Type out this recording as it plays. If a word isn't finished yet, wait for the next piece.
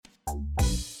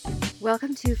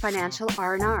Welcome to Financial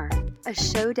R&R, a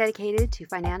show dedicated to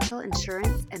financial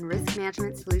insurance and risk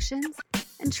management solutions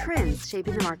and trends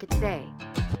shaping the market today.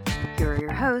 Here are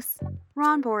your hosts,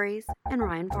 Ron Borys and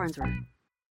Ryan Farnsworth.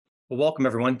 Well, welcome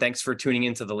everyone. Thanks for tuning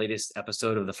into the latest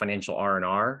episode of the Financial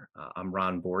R&R. I'm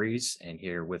Ron Borys and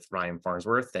here with Ryan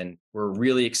Farnsworth, and we're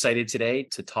really excited today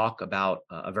to talk about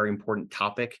a very important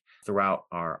topic throughout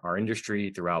our industry,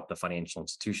 throughout the financial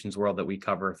institutions world that we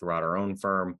cover, throughout our own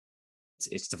firm.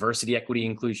 It's diversity, equity,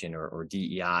 inclusion, or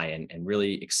DEI, and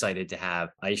really excited to have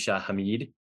Aisha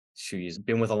Hamid. She's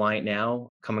been with Alliant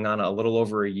now, coming on a little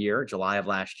over a year, July of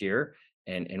last year,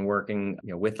 and working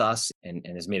with us and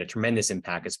has made a tremendous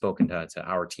impact. Has spoken to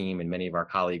our team and many of our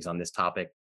colleagues on this topic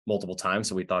multiple times.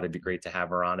 So we thought it'd be great to have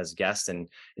her on as a guest and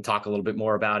talk a little bit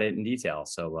more about it in detail.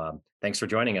 So thanks for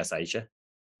joining us, Aisha.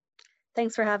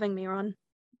 Thanks for having me, Ron.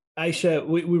 Aisha,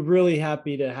 we're really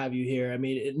happy to have you here. I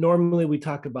mean, normally we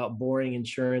talk about boring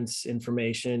insurance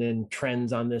information and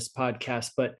trends on this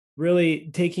podcast, but really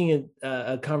taking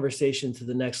a conversation to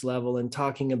the next level and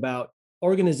talking about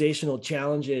organizational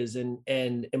challenges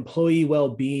and employee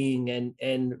well-being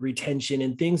and retention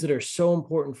and things that are so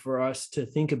important for us to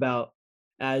think about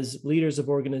as leaders of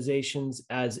organizations,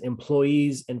 as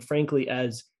employees, and frankly,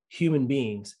 as human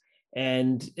beings.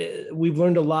 And we've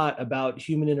learned a lot about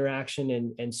human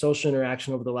interaction and social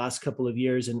interaction over the last couple of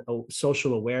years and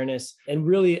social awareness. And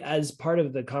really, as part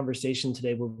of the conversation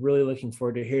today, we're really looking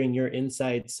forward to hearing your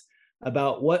insights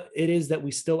about what it is that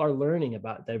we still are learning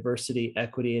about diversity,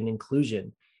 equity, and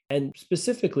inclusion. And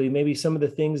specifically, maybe some of the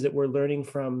things that we're learning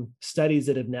from studies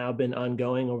that have now been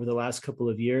ongoing over the last couple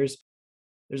of years.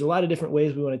 There's a lot of different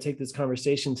ways we want to take this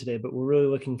conversation today, but we're really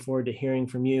looking forward to hearing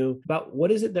from you about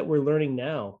what is it that we're learning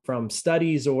now from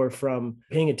studies or from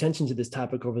paying attention to this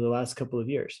topic over the last couple of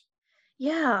years.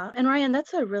 Yeah. And Ryan,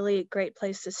 that's a really great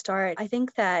place to start. I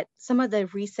think that some of the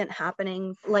recent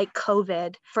happenings, like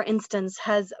COVID, for instance,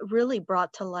 has really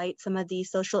brought to light some of the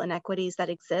social inequities that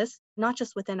exist, not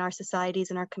just within our societies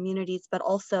and our communities, but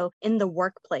also in the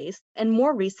workplace. And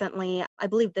more recently, I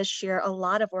believe this year, a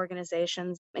lot of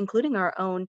organizations, including our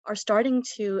own, are starting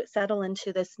to settle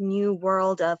into this new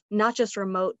world of not just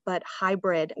remote, but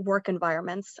hybrid work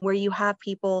environments where you have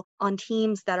people on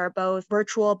teams that are both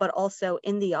virtual, but also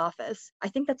in the office. I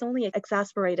think that's only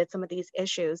exacerbated some of these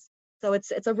issues. So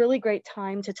it's a really great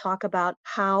time to talk about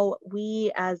how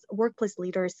we as workplace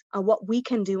leaders, what we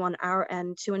can do on our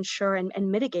end to ensure and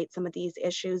mitigate some of these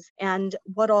issues and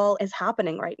what all is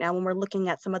happening right now when we're looking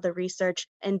at some of the research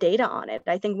and data on it.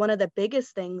 I think one of the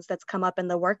biggest things that's come up in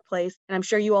the workplace, and I'm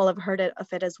sure you all have heard of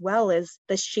it as well, is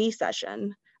the she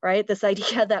session, right? This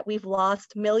idea that we've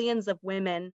lost millions of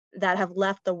women that have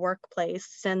left the workplace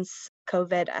since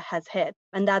COVID has hit.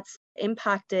 And that's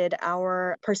impacted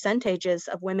our percentages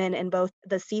of women in both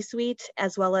the C-suite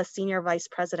as well as senior vice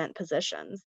president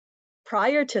positions.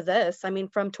 Prior to this, I mean,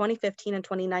 from 2015 and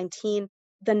 2019,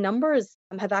 the numbers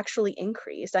have actually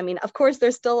increased. I mean, of course,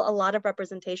 there's still a lot of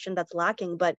representation that's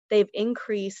lacking, but they've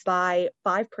increased by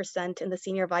 5% in the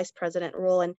senior vice president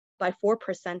role and by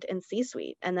 4% in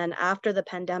C-suite. And then after the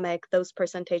pandemic, those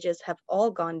percentages have all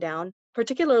gone down,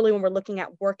 particularly when we're looking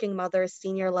at working mothers,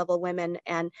 senior level women,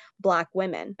 and Black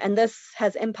women. And this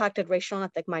has impacted racial and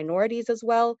ethnic minorities as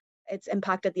well. It's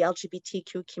impacted the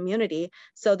LGBTQ community.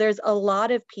 So there's a lot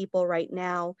of people right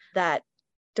now that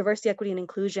diversity, equity, and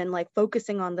inclusion, like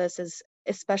focusing on this is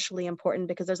especially important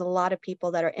because there's a lot of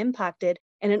people that are impacted.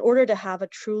 And in order to have a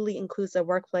truly inclusive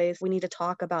workplace, we need to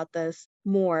talk about this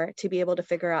more to be able to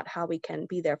figure out how we can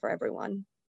be there for everyone.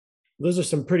 Those are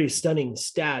some pretty stunning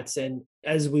stats. And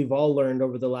as we've all learned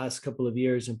over the last couple of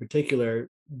years in particular,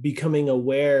 becoming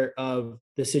aware of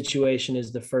the situation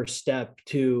is the first step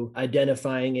to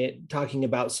identifying it, talking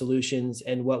about solutions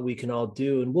and what we can all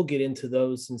do. And we'll get into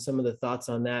those and some of the thoughts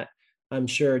on that, I'm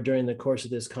sure, during the course of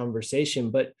this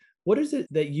conversation. But what is it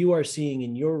that you are seeing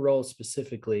in your role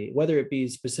specifically, whether it be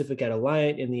specific at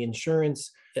Alliant in the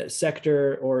insurance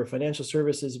sector or financial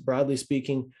services, broadly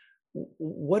speaking?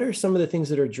 What are some of the things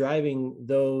that are driving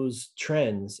those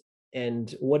trends?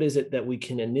 And what is it that we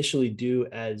can initially do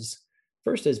as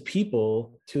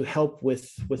people to help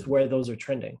with where those are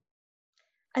trending?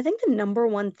 I think the number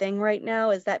one thing right now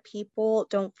is that people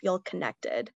don't feel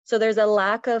connected. So there's a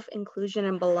lack of inclusion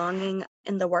and belonging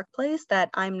in the workplace that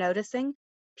I'm noticing.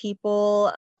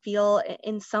 People feel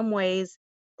in some ways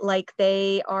like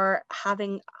they are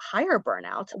having higher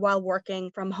burnout while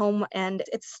working from home. And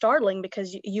it's startling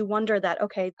because you wonder that,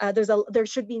 okay, there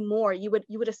should be more. You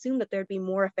would assume that there'd be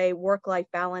more of a work-life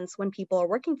balance when people are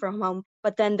working from home.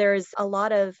 But then there's a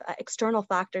lot of external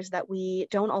factors that we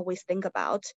don't always think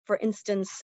about. For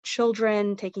instance,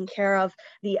 children, taking care of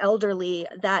the elderly,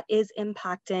 that is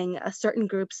impacting certain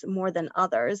groups more than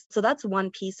others. So that's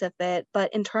one piece of it.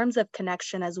 But in terms of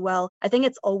connection as well, I think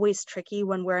it's always tricky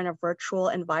when we're in a virtual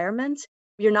environment.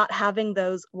 You're not having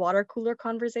those water cooler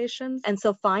conversations. And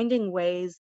so finding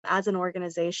ways as an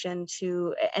organization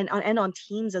to, and on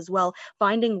teams as well,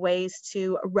 finding ways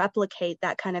to replicate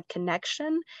that kind of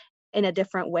connection in a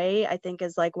different way, I think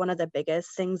is like one of the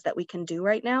biggest things that we can do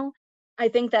right now. I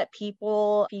think that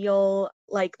people feel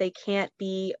like they can't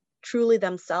be truly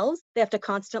themselves. They have to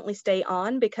constantly stay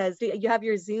on because you have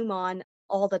your Zoom on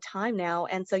all the time now.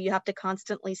 And so you have to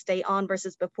constantly stay on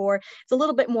versus before. It's a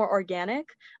little bit more organic,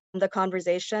 the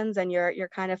conversations, and you're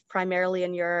kind of primarily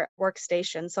in your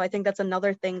workstation. So I think that's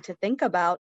another thing to think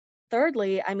about.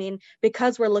 Thirdly, I mean,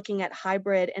 because we're looking at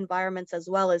hybrid environments as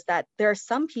well, is that there are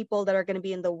some people that are going to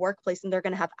be in the workplace and they're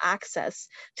going to have access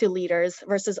to leaders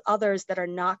versus others that are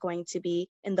not going to be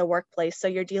in the workplace. So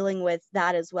you're dealing with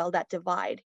that as well, that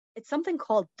divide. It's something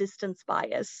called distance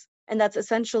bias. And that's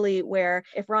essentially where,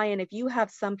 if you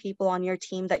have some people on your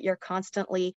team that you're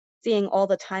constantly seeing all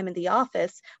the time in the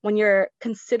office, when you're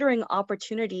considering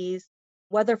opportunities,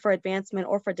 whether for advancement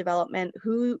or for development,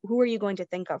 who are you going to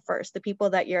think of first? The people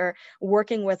that you're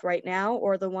working with right now,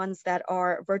 or the ones that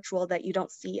are virtual that you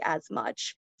don't see as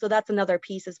much? So that's another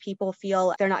piece, is people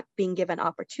feel they're not being given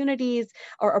opportunities,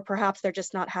 or perhaps they're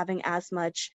just not having as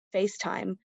much face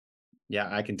time. Yeah,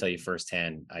 I can tell you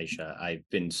firsthand, Aisha, I've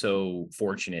been so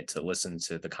fortunate to listen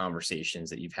to the conversations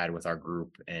that you've had with our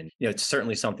group. And, it's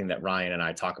certainly something that Ryan and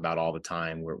I talk about all the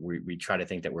time, where we try to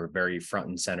think that we're very front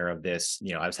and center of this.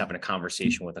 I was having a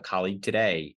conversation with a colleague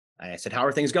today. I said, "How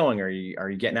are things going? Are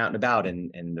you getting out and about?"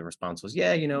 And the response was,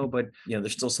 "Yeah, but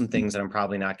there's still some things that I'm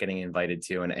probably not getting invited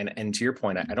to." And to your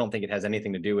point, I don't think it has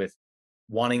anything to do with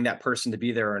wanting that person to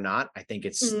be there or not. I think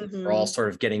it's we're all sort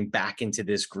of getting back into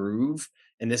this groove.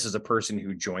 And this is a person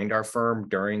who joined our firm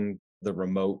during the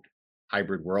remote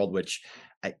hybrid world, which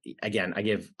I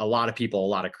give a lot of people a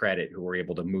lot of credit who were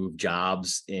able to move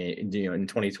jobs in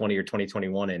 2020 or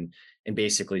 2021 and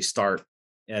basically start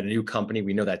at a new company.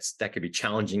 We know that could be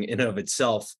challenging in and of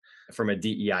itself from a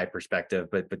DEI perspective,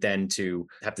 but then to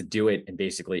have to do it and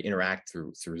basically interact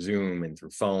through Zoom and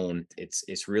through phone,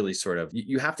 it's really sort of,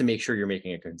 you have to make sure you're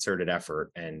making a concerted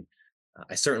effort. And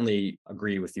I certainly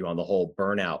agree with you on the whole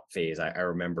burnout phase. I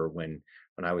remember when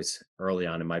I was early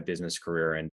on in my business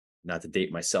career, and not to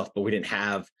date myself, but we didn't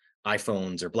have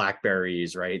iPhones or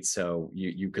Blackberries, right? So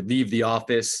you could leave the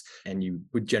office and you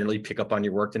would generally pick up on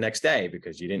your work the next day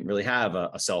because you didn't really have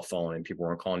a cell phone and people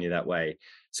weren't calling you that way.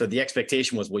 So the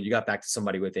expectation was, well, you got back to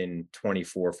somebody within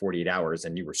 24, 48 hours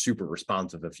and you were super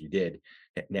responsive if you did.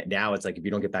 Now it's like, if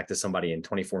you don't get back to somebody in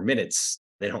 24 minutes,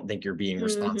 they don't think you're being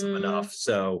responsive enough.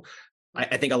 So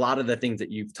I think a lot of the things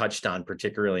that you've touched on,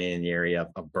 particularly in the area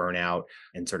of burnout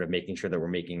and sort of making sure that we're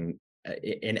making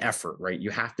an effort, right? You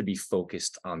have to be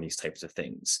focused on these types of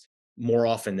things. More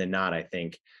often than not, I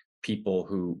think people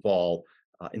who fall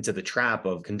into the trap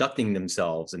of conducting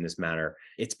themselves in this manner,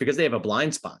 it's because they have a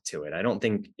blind spot to it. I don't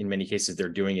think in many cases they're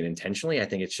doing it intentionally. I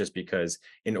think it's just because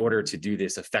in order to do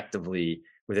this effectively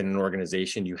within an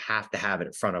organization, you have to have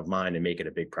it front of mind and make it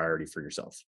a big priority for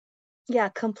yourself. Yeah,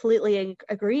 completely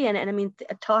agree. And I mean,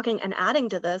 talking and adding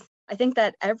to this, I think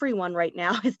that everyone right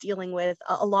now is dealing with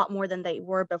a lot more than they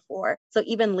were before. So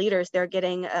even leaders, they're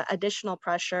getting additional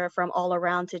pressure from all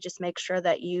around to just make sure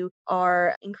that you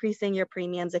are increasing your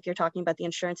premiums if you're talking about the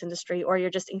insurance industry, or you're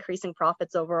just increasing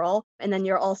profits overall. And then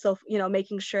you're also,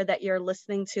 making sure that you're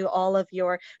listening to all of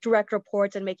your direct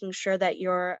reports and making sure that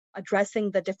you're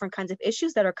addressing the different kinds of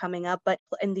issues that are coming up. But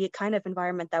in the kind of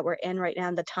environment that we're in right now,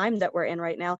 and the time that we're in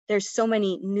right now, there's so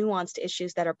many nuanced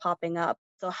issues that are popping up.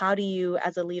 So how do you,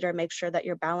 as a leader, make sure that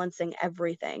you're balancing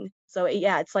everything? So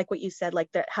yeah, it's like what you said, like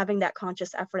having that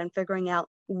conscious effort and figuring out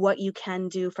what you can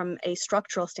do from a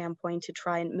structural standpoint to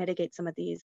try and mitigate some of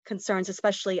these concerns,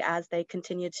 especially as they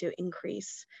continue to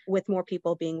increase with more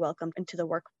people being welcomed into the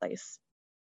workplace.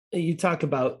 You talk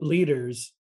about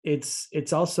leaders.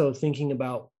 It's also thinking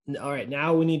about, all right,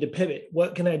 now we need to pivot.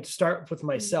 What can I start with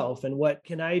myself, and what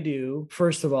can I do,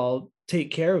 first of all, take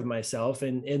care of myself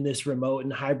in this remote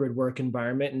and hybrid work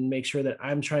environment, and make sure that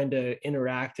I'm trying to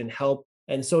interact and help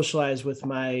and socialize with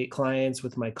my clients,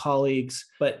 with my colleagues.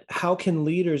 But how can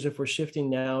leaders, if we're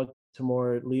shifting now to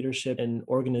more leadership and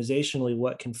organizationally,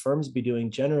 what can firms be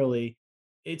doing generally?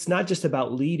 It's not just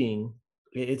about leading,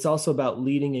 it's also about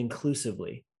leading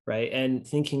inclusively, right? And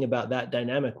thinking about that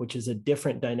dynamic, which is a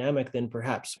different dynamic than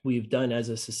perhaps we've done as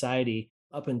a society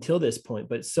up until this point,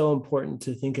 but it's so important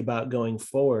to think about going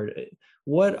forward.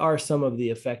 What are some of the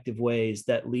effective ways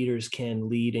that leaders can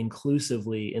lead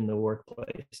inclusively in the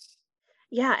workplace?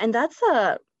 Yeah, and that's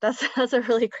a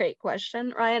really great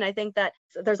question, Ryan. I think that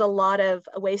there's a lot of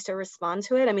ways to respond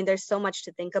to it. I mean, there's so much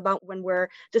to think about when we're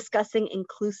discussing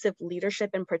inclusive leadership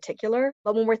in particular.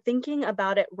 But when we're thinking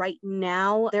about it right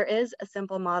now, there is a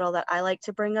simple model that I like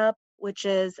to bring up, which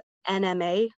is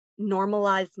NMA.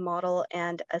 Normalize, model,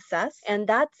 and assess. And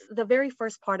that's the very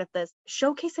first part of this,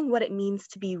 showcasing what it means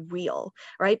to be real,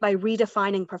 right? By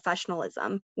redefining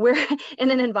professionalism. We're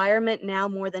in an environment now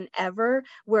more than ever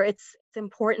where it's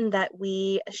important that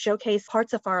we showcase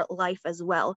parts of our life as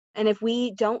well. And if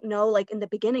we don't know, like in the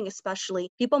beginning, especially,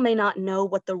 people may not know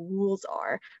what the rules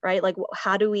are, right? Like,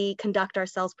 how do we conduct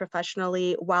ourselves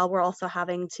professionally while we're also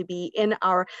having to be in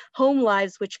our home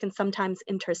lives, which can sometimes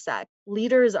intersect?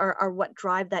 Leaders are what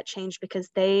drive that change because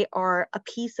they are a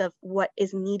piece of what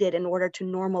is needed in order to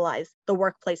normalize the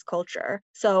workplace culture.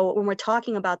 So when we're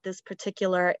talking about this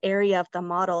particular area of the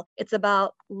model, it's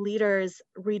about leaders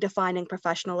redefining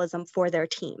professionalism for their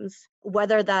teams,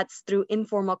 whether that's through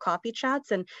informal coffee chats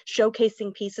and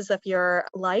showcasing pieces of your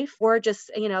life, or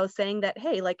just, saying that,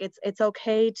 hey, like it's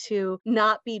okay to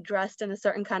not be dressed in a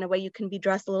certain kind of way. You can be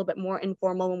dressed a little bit more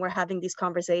informal when we're having these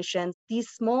conversations. These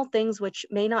small things, which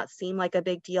may not seem like a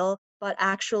big deal, but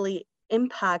actually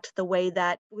impact the way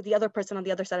that the other person on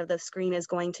the other side of the screen is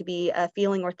going to be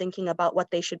feeling or thinking about what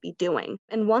they should be doing.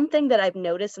 And one thing that I've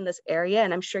noticed in this area,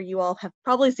 and I'm sure you all have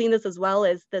probably seen this as well,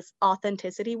 is this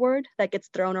authenticity word that gets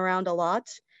thrown around a lot.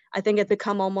 I think it's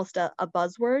become almost a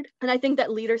buzzword. And I think that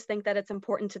leaders think that it's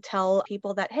important to tell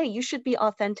people that, hey, you should be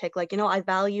authentic. Like, I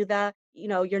value that.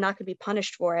 You're not going to be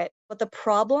punished for it. But the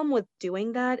problem with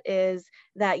doing that is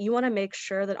that you want to make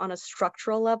sure that on a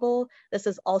structural level, this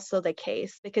is also the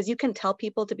case, because you can tell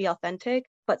people to be authentic,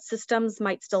 but systems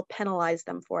might still penalize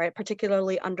them for it,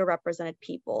 particularly underrepresented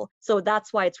people. So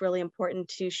that's why it's really important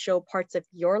to show parts of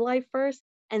your life first.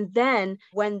 And then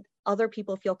when other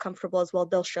people feel comfortable as well,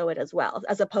 they'll show it as well,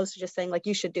 as opposed to just saying like,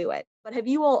 you should do it. But have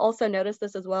you all also noticed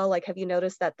this as well? Like, have you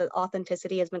noticed that the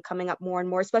authenticity has been coming up more and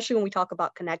more, especially when we talk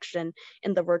about connection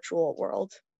in the virtual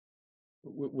world?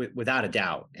 Without a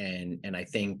doubt. And I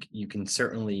think you can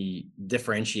certainly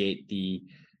differentiate the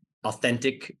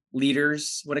authentic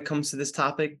leaders when it comes to this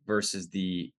topic versus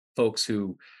the folks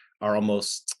who are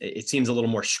almost, it seems a little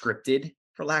more scripted,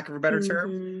 for lack of a better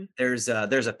term. Mm-hmm.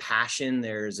 There's a passion,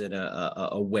 there's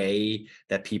a way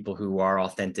that people who are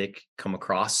authentic come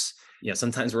across.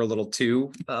 Sometimes we're a little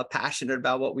too passionate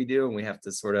about what we do, and we have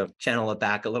to sort of channel it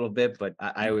back a little bit. But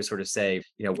I always sort of say,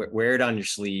 wear it on your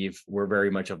sleeve. We're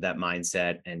very much of that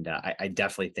mindset. And I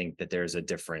definitely think that there's a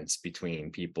difference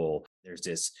between people. There's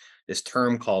this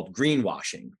term called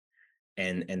greenwashing.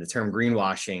 And the term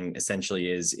greenwashing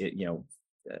essentially is,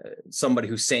 somebody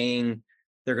who's saying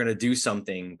they're going to do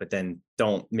something, but then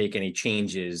don't make any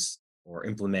changes or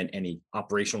implement any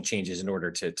operational changes in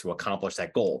order to accomplish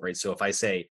that goal, right? So if I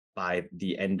say, by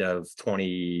the end of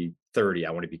 2030, I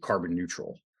want to be carbon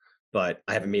neutral, but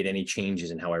I haven't made any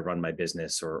changes in how I run my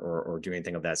business or do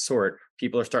anything of that sort,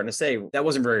 people are starting to say that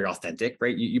wasn't very authentic,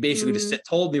 right? You basically just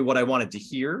told me what I wanted to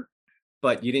hear,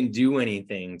 but you didn't do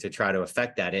anything to try to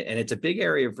affect that. And it's a big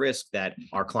area of risk that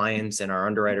our clients and our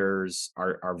underwriters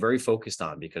are very focused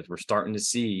on, because we're starting to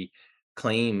see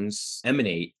claims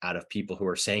emanate out of people who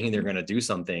are saying they're going to do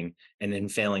something and then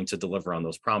failing to deliver on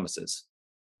those promises.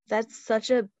 That's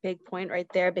such a big point right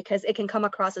there, because it can come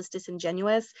across as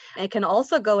disingenuous, and it can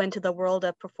also go into the world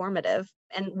of performative.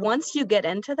 And once you get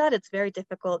into that, it's very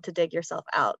difficult to dig yourself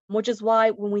out, which is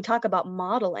why when we talk about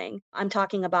modeling, I'm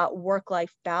talking about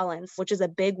work-life balance, which is a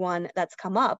big one that's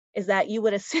come up, is that you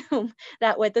would assume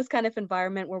that with this kind of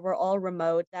environment where we're all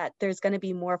remote, that there's going to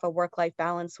be more of a work-life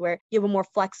balance where you have a more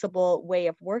flexible way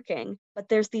of working. But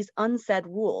there's these unsaid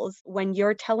rules when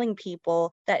you're telling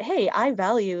people that, hey, I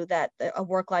value that a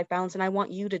work-life balance and I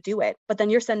want you to do it. But then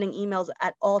you're sending emails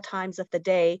at all times of the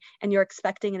day and you're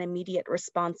expecting an immediate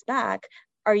response back.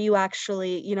 Are you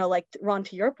actually, like Ron,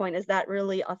 to your point, is that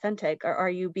really authentic? Or are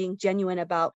you being genuine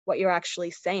about what you're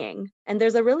actually saying? And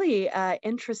there's a really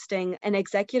interesting, an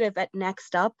executive at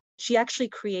Next Up. She actually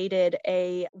created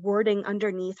a wording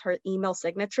underneath her email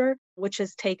signature, which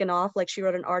has taken off. Like, she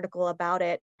wrote an article about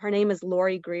it. Her name is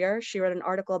Lori Greer. She wrote an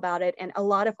article about it. And a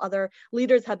lot of other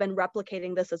leaders have been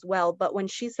replicating this as well. But when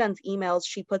she sends emails,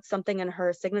 she puts something in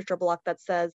her signature block that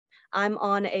says, I'm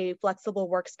on a flexible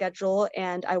work schedule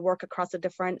and I work across a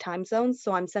different time zones.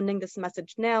 So I'm sending this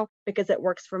message now because it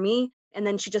works for me. And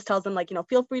then she just tells them, like,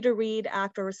 feel free to read,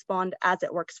 act, or respond as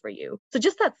it works for you. So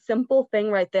just that simple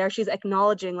thing right there, she's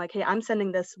acknowledging, like, hey, I'm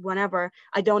sending this whenever.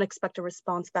 I don't expect a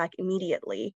response back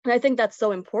immediately. And I think that's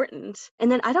so important. And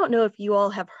then I don't know if you all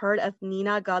have heard of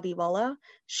Nina Gadiwala.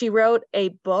 She wrote a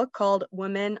book called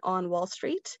Women on Wall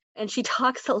Street. And she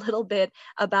talks a little bit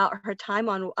about her time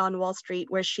on Wall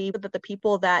Street, where that the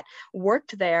people that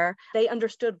worked there, they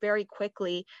understood very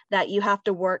quickly that you have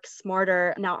to work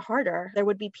smarter, not harder. There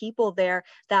would be people there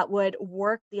that would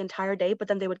work the entire day, but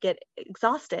then they would get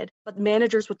exhausted. But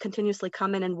managers would continuously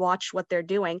come in and watch what they're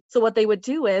doing. So what they would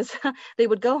do is they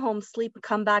would go home, sleep,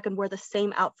 come back and wear the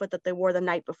same outfit that they wore the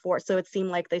night before. So it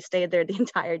seemed like they stayed there the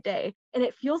entire day. And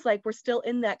it feels like we're still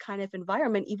in that kind of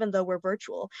environment, even though we're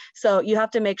virtual. So you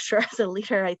have to make sure as a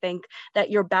leader, I think,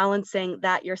 that you're balancing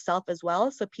that yourself as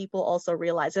well. So people also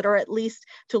realize it, or at least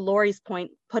to Lori's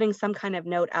point, putting some kind of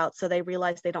note out so they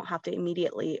realize they don't have to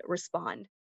immediately respond.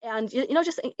 And,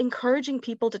 just encouraging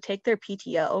people to take their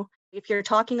PTO. If you're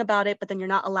talking about it, but then you're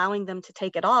not allowing them to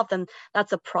take it off, then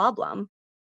that's a problem.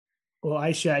 Well,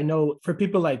 Aisha, I know for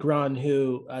people like Ron,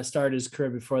 who started his career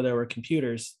before there were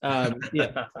computers,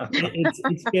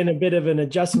 it's been a bit of an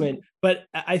adjustment. But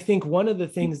I think one of the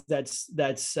things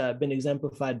that's been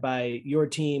exemplified by your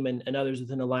team and others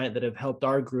within Alliant that have helped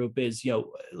our group is,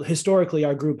 historically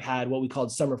our group had what we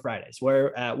called summer Fridays,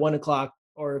 where at 1:00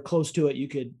 or close to it, you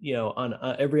could, on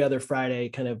every other Friday,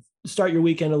 kind of start your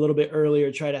weekend a little bit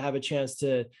earlier, try to have a chance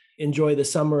to enjoy the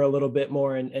summer a little bit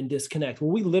more and disconnect.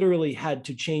 Well, we literally had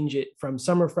to change it from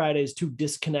summer Fridays to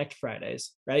disconnect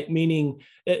Fridays, right? Meaning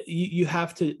you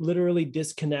have to literally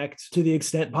disconnect to the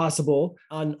extent possible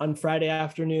on Friday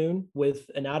afternoon with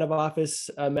an out of office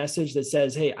message that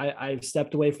says, hey, I've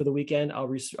stepped away for the weekend. I'll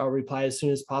reply as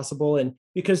soon as possible. And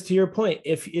because to your point,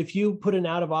 if you put an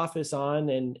out of office on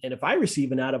and if I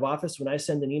receive an out of office when I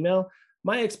send an email,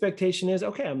 my expectation is,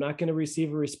 okay, I'm not going to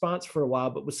receive a response for a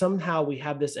while, but somehow we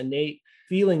have this innate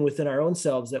feeling within our own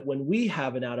selves that when we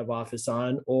have an out of office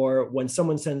on, or when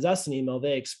someone sends us an email,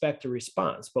 they expect a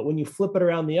response. But when you flip it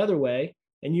around the other way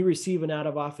and you receive an out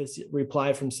of office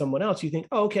reply from someone else, you think,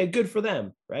 oh, okay, good for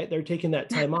them, right? They're taking that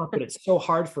time off, but it's so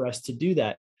hard for us to do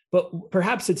that. But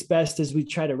perhaps it's best as we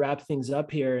try to wrap things up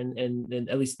here and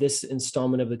at least this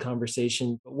installment of the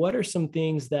conversation, what are some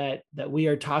things that we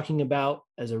are talking about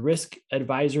as a risk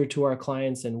advisor to our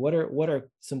clients? And what are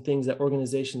some things that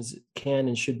organizations can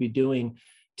and should be doing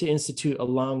to institute a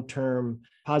long-term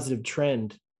positive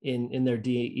trend in their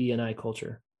DE&I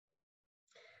culture?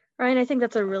 Ryan, I think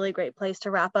that's a really great place to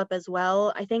wrap up as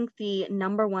well. I think the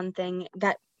number one thing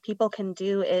that people can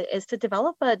do is to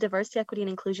develop a diversity, equity,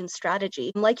 and inclusion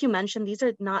strategy. Like you mentioned, these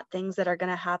are not things that are going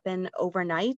to happen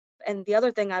overnight. And the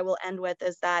other thing I will end with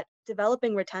is that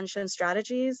developing retention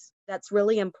strategies, that's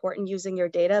really important using your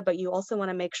data, but you also want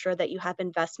to make sure that you have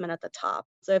investment at the top.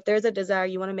 So if there's a desire,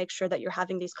 you want to make sure that you're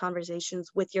having these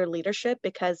conversations with your leadership,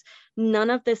 because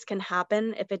none of this can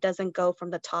happen if it doesn't go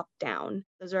from the top down.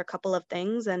 Those are a couple of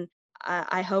things. And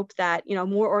I hope that,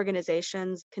 more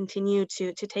organizations continue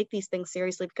to take these things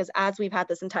seriously, because as we've had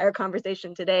this entire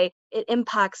conversation today, it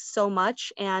impacts so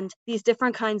much. And these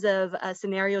different kinds of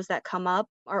scenarios that come up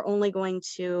are only going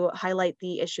to highlight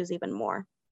the issues even more.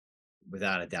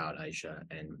 Without a doubt, Aisha.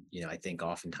 And, I think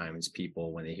oftentimes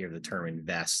people, when they hear the term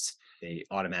invest, they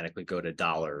automatically go to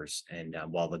dollars. And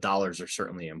while the dollars are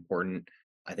certainly important,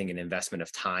 I think an investment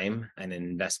of time and an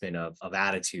investment of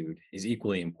attitude is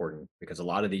equally important, because a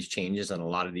lot of these changes and a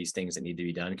lot of these things that need to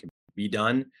be done can be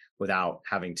done without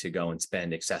having to go and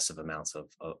spend excessive amounts of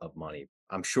money.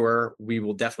 I'm sure we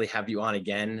will definitely have you on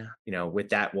again. With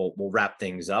that, we'll wrap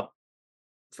things up.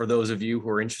 For those of you who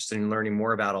are interested in learning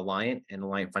more about Alliant and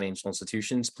Alliant Financial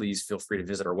Institutions, please feel free to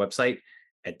visit our website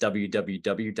at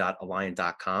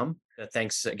www.alliant.com.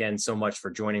 Thanks again so much for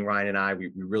joining Ryan and I.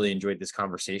 We really enjoyed this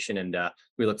conversation, and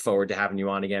we look forward to having you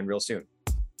on again real soon.